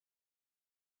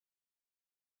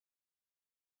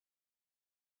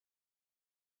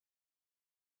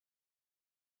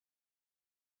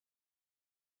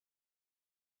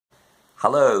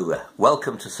Hello,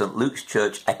 welcome to St Luke's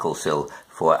Church, Eccleshill,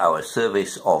 for our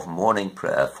service of morning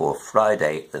prayer for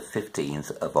Friday the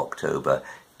 15th of October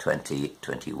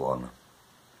 2021.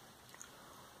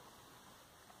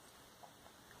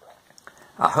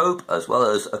 I hope, as well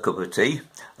as a cup of tea,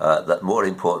 that more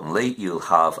importantly you'll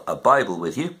have a Bible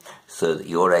with you so that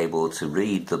you're able to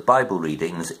read the Bible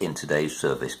readings in today's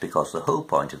service, because the whole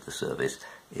point of the service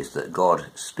is that God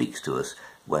speaks to us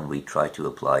when we try to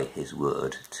apply his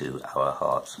word to our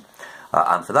hearts.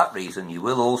 And for that reason you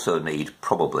will also need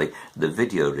probably the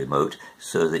video remote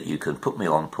so that you can put me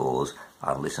on pause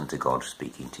and listen to God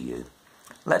speaking to you.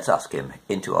 Let's ask him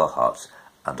into our hearts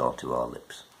and onto our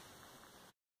lips.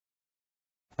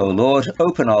 O Lord,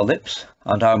 open our lips,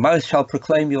 and our mouth shall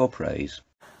proclaim your praise.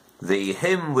 The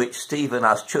hymn which Stephen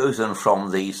has chosen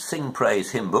from the Sing Praise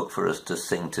hymn book for us to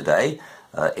sing today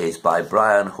is by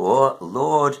Brian Hoare,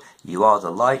 Lord, you are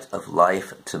the light of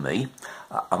life to me.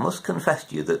 I must confess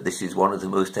to you that this is one of the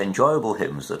most enjoyable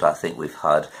hymns that I think we've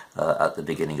had at the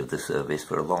beginning of the service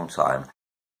for a long time.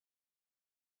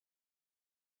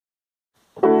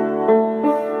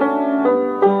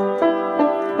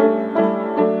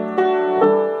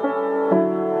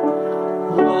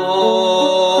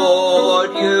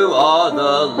 Lord, you are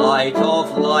the light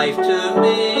of life to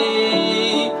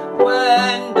me.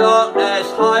 When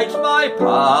darkness hides my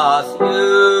path,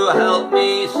 you help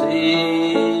me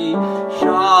see.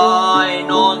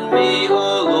 Shine on me,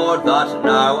 O Lord, that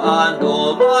now and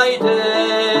all my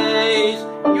days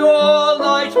your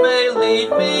light may lead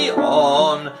me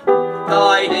on,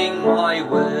 guiding my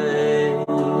ways.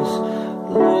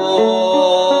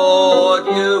 Lord,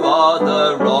 you are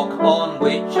the rock on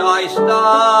which I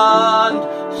stand,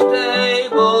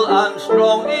 stable and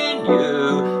strong in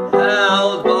you,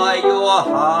 held by your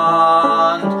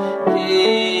hand.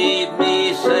 Keep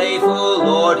me safe, O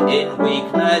Lord, in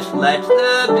weakness let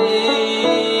there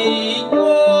be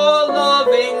your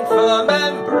loving firm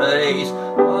embrace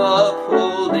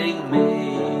upholding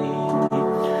me.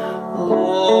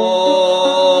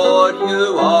 Lord,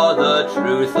 you are the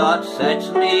truth that sets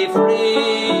me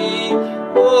free.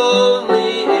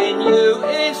 Only in you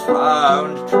is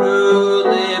found true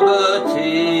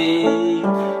liberty.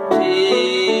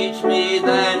 Teach me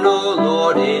then, O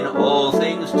Lord, in all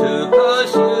things to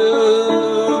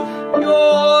pursue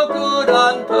your good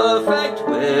and perfect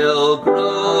will,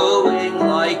 growing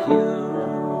like you.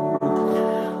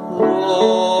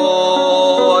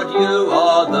 Lord, you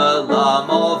are the Lamb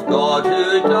of God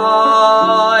who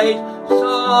died,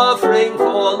 suffering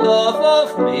for love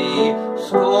of me,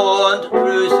 scorned,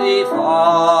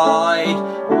 crucified.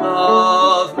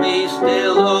 Love me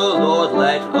still, O Lord,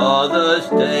 let others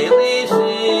daily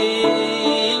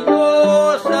see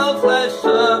your selfless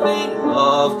serving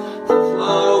love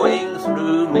flowing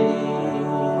through me.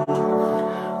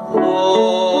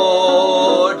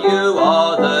 Lord, you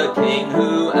are the King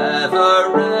who ever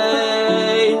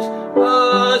reigns.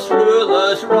 As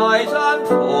rulers rise and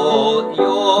fall,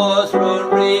 your throne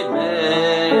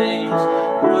remains.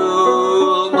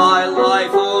 Rule my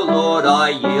life, O Lord, I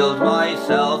yield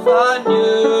myself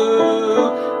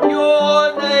anew.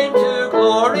 Your name to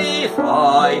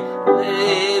glorify,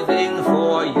 living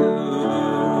for you.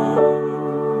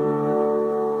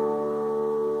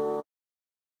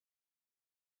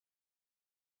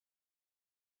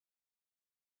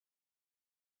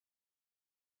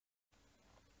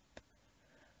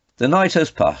 The night has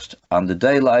passed, and the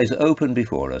day lies open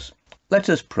before us. Let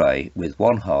us pray with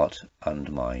one heart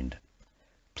and mind.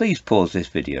 Please pause this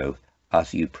video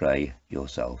as you pray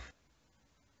yourself.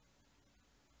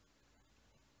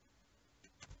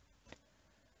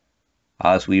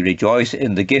 As we rejoice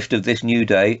in the gift of this new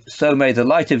day, so may the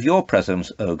light of your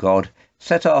presence, O God,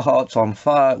 set our hearts on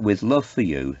fire with love for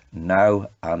you, now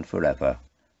and forever.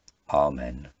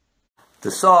 Amen. The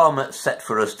psalm set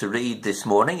for us to read this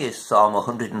morning is Psalm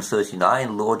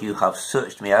 139, Lord, you have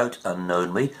searched me out and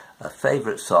known me, a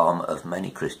favourite psalm of many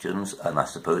Christians, and I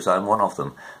suppose I'm one of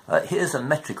them. Here's a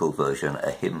metrical version, a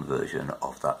hymn version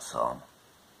of that psalm.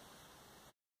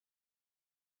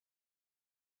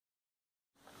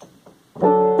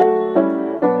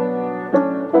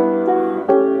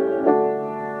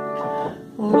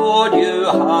 Lord, you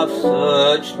have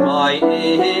searched my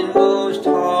inmost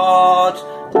heart,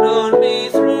 known me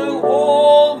through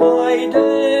all my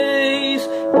days,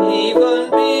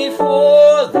 even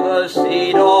before the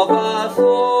seed of a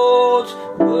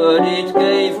thought, word it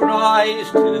gave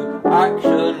rise to,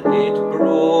 action it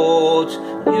brought.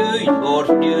 You, Lord,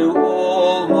 knew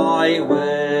all my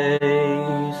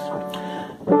ways,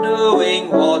 knowing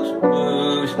what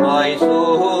moves my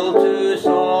soul to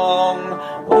song,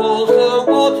 also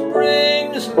what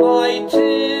brings my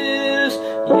tears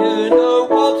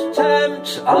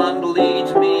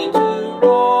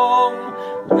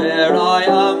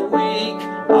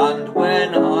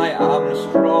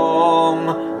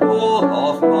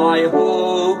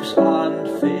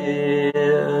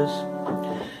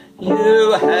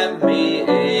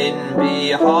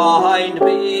mind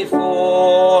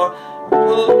before.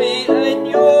 Hold me in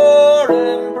your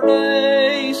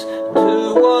embrace.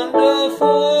 Too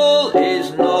wonderful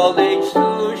is knowledge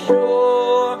so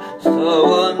sure,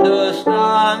 so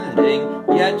understanding,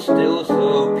 yet still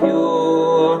so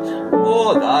pure,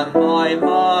 more than my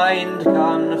mind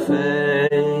can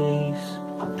face.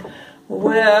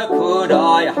 Where could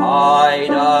I hide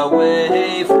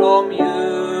away from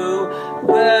you?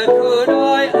 Where could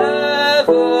I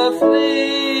ever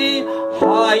flee?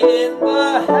 High in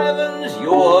the heavens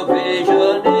your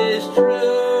vision is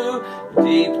true.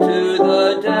 Deep to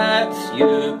the depths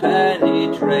you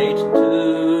penetrate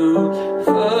to,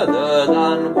 further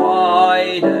than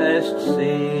widest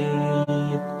sea.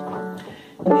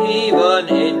 Even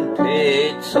in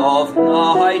pits of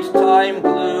nighttime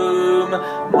gloom,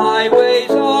 my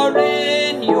ways are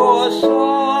in your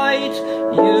sight.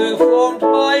 You formed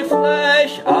my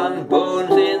flesh and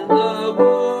bones in the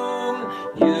womb.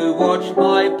 You watch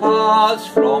my paths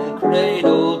from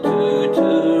cradle to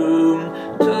tomb,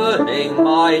 turning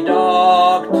my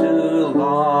dark to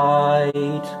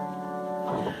light.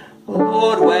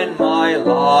 Lord, when my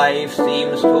life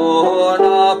seems torn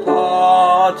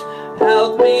apart,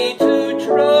 help me to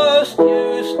trust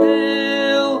you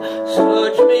still.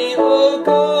 Search me, O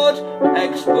God,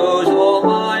 expose all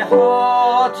my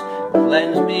heart.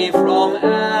 Cleanse me from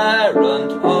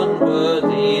errant,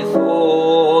 unworthy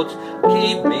thought.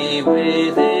 Keep me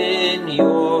within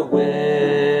your will.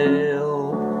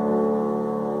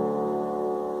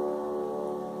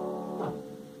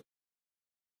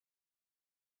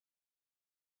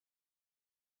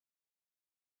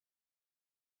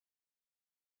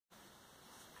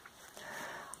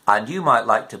 And you might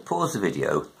like to pause the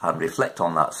video and reflect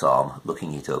on that psalm,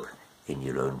 looking it up in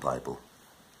your own Bible.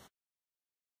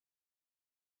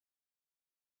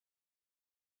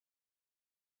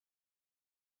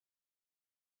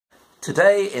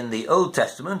 Today in the Old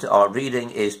Testament our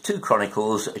reading is 2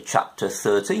 Chronicles chapter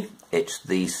 30. It's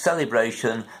the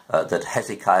celebration that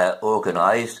Hezekiah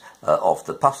organised of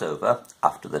the Passover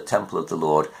after the temple of the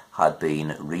Lord had been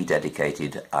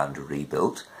rededicated and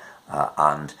rebuilt.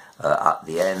 And at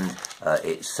the end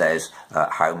it says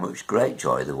how much great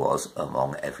joy there was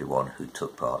among everyone who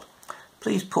took part.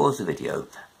 Please pause the video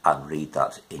and read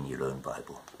that in your own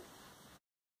Bible.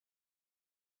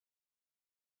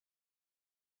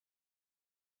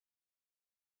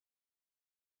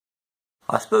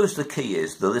 I suppose the key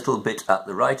is the little bit at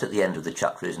the right at the end of the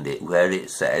chapter, isn't it, where it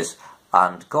says,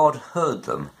 "And God heard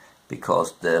them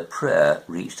because their prayer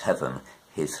reached heaven,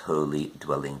 his holy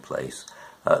dwelling place."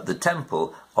 The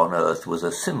temple on earth was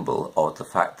a symbol of the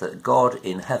fact that God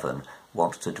in heaven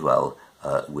wants to dwell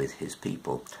with his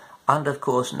people. And of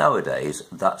course nowadays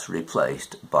that's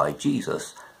replaced by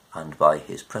Jesus and by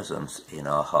his presence in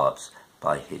our hearts,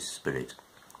 by his Spirit.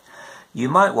 You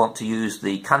might want to use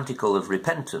the canticle of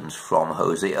repentance from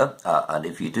Hosea, and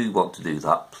if you do want to do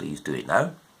that, please do it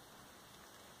now.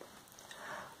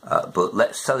 But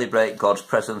let's celebrate God's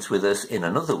presence with us in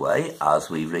another way as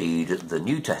we read the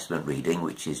New Testament reading,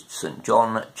 which is St.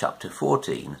 John chapter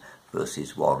 14,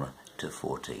 verses 1 to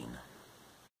 14.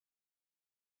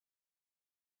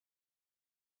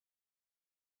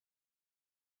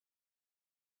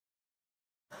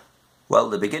 Well,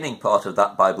 the beginning part of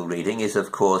that Bible reading is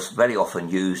of course very often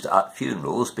used at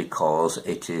funerals because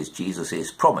it is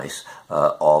Jesus' promise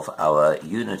of our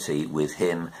unity with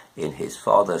him in his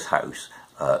Father's house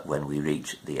when we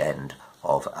reach the end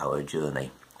of our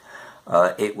journey.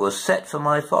 It was set for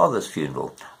my father's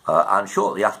funeral, and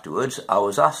shortly afterwards I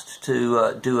was asked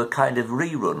to do a kind of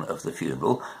rerun of the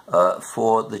funeral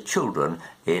for the children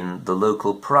in the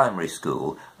local primary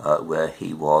school where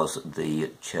he was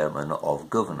the chairman of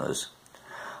governors.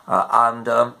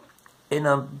 In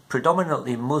a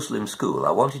predominantly Muslim school,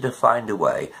 I wanted to find a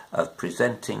way of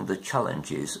presenting the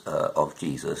challenges of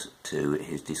Jesus to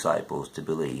his disciples to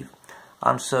believe.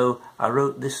 And so I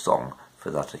wrote this song for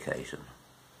that occasion.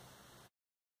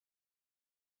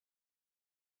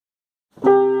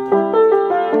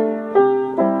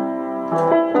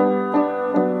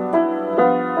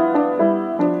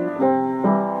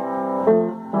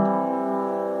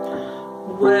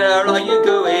 Where are you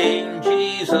going,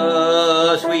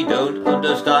 Jesus? We don't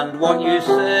understand what you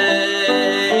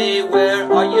say.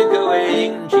 Where are you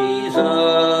going,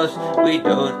 Jesus? We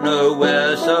don't know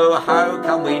where, so how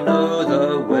can we know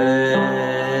the way?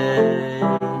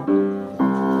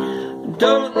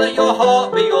 Don't let your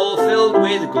heart be all filled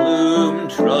with gloom.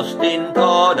 Trust in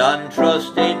God and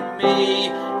trust in me.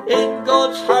 In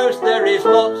God's house there is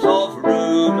lots of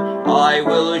room. I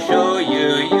will show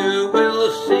you, you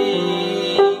will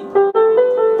see.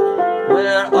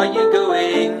 Where are you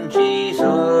going,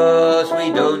 Jesus?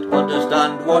 we don't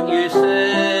understand what you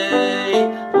say.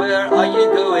 Where are you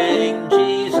going,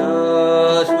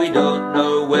 Jesus? We don't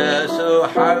know where, so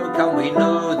how can we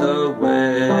know the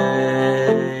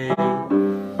way?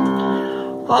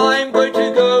 I'm going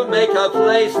to go make a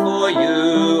place for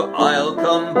you. I'll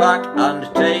come back and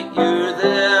take you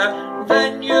there.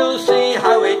 Then you'll see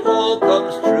how it all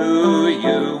comes true.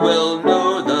 You will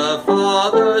know the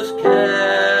Father's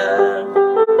care.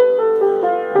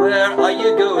 Where are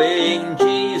you going,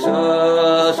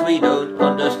 Jesus? We don't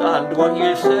understand what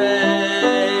you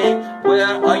say.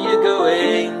 Where are you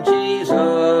going,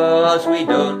 Jesus? We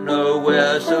don't know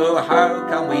where, so how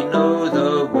can we know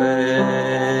the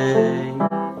way?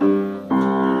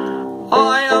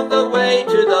 I am the way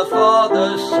to the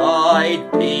Father's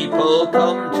side. People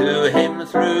come to him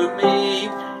through me.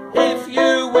 If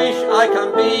you wish, I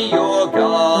can be your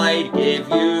guide, give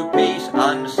you peace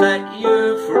and set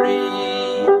you free.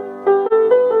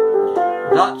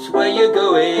 That's where you're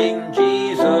going,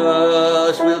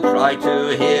 Jesus. We'll try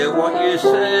to hear what you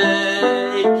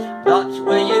say. That's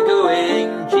where you're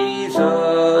going,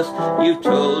 Jesus. You've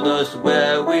told us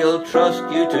where, we'll trust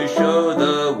you to show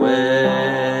the way.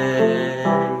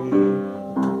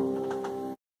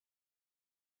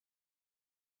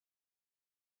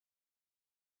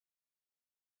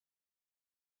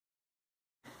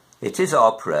 It is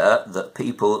our prayer that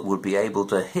people would be able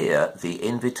to hear the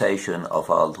invitation of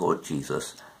our Lord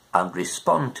Jesus and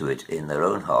respond to it in their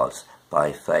own hearts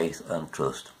by faith and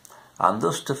trust, and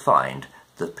thus to find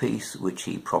the peace which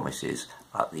he promises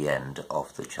at the end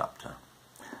of the chapter.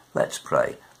 Let's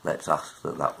pray. Let's ask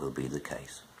that that will be the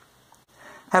case.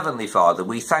 Heavenly Father,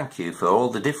 we thank you for all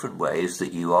the different ways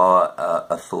that you are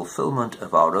a fulfilment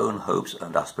of our own hopes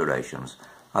and aspirations,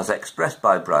 as expressed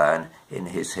by Brian in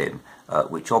his hymn,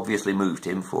 which obviously moved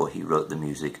him, for he wrote the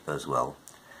music as well.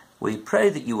 We pray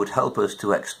that you would help us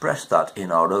to express that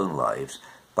in our own lives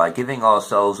by giving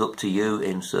ourselves up to you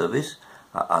in service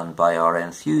and by our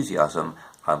enthusiasm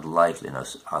and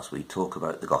liveliness as we talk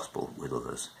about the gospel with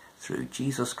others. Through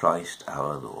Jesus Christ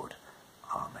our Lord.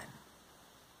 Amen.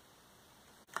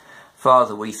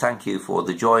 Father, we thank you for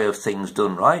the joy of things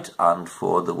done right and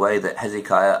for the way that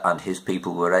Hezekiah and his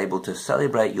people were able to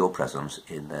celebrate your presence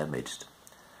in their midst.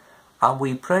 And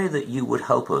we pray that you would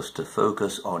help us to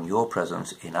focus on your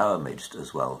presence in our midst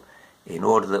as well, in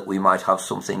order that we might have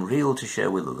something real to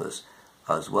share with others,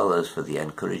 as well as for the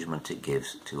encouragement it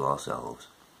gives to ourselves.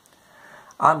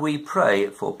 And we pray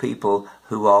for people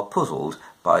who are puzzled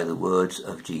by the words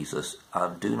of Jesus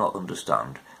and do not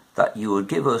understand, that you would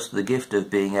give us the gift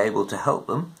of being able to help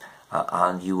them,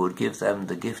 and you would give them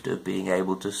the gift of being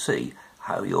able to see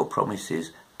how your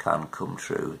promises can come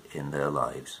true in their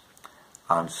lives,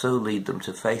 and so lead them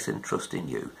to faith and trust in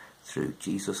you through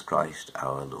Jesus Christ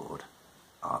our Lord.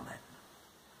 Amen.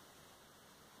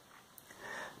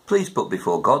 Please put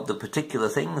before God the particular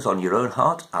things on your own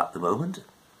heart at the moment.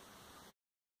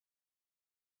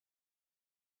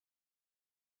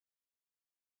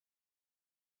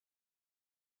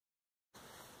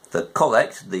 The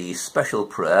Collect, the special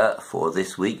prayer for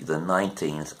this week, the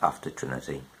 19th after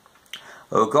Trinity.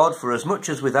 O God, for as much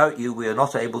as without you we are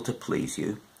not able to please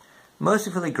you,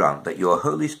 mercifully grant that your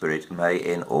Holy Spirit may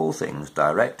in all things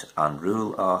direct and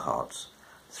rule our hearts,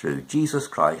 through Jesus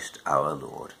Christ our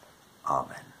Lord.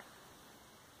 Amen.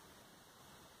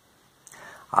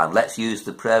 And let's use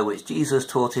the prayer which Jesus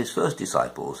taught his first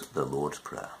disciples, the Lord's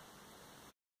Prayer.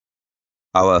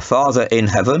 Our Father in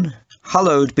heaven,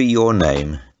 hallowed be your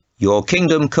name. Your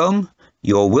kingdom come,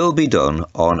 your will be done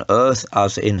on earth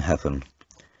as in heaven.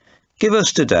 Give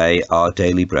us today our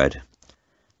daily bread.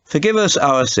 Forgive us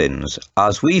our sins,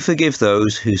 as we forgive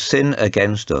those who sin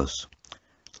against us.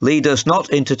 Lead us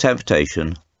not into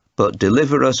temptation, but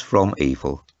deliver us from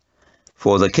evil.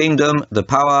 For the kingdom, the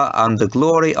power, and the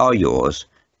glory are yours,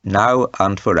 now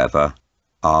and forever.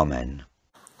 Amen.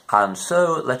 And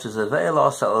so let us avail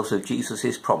ourselves of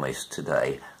Jesus' promise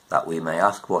today, that we may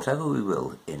ask whatever we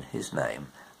will in his name,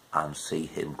 and see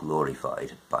him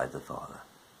glorified by the Father.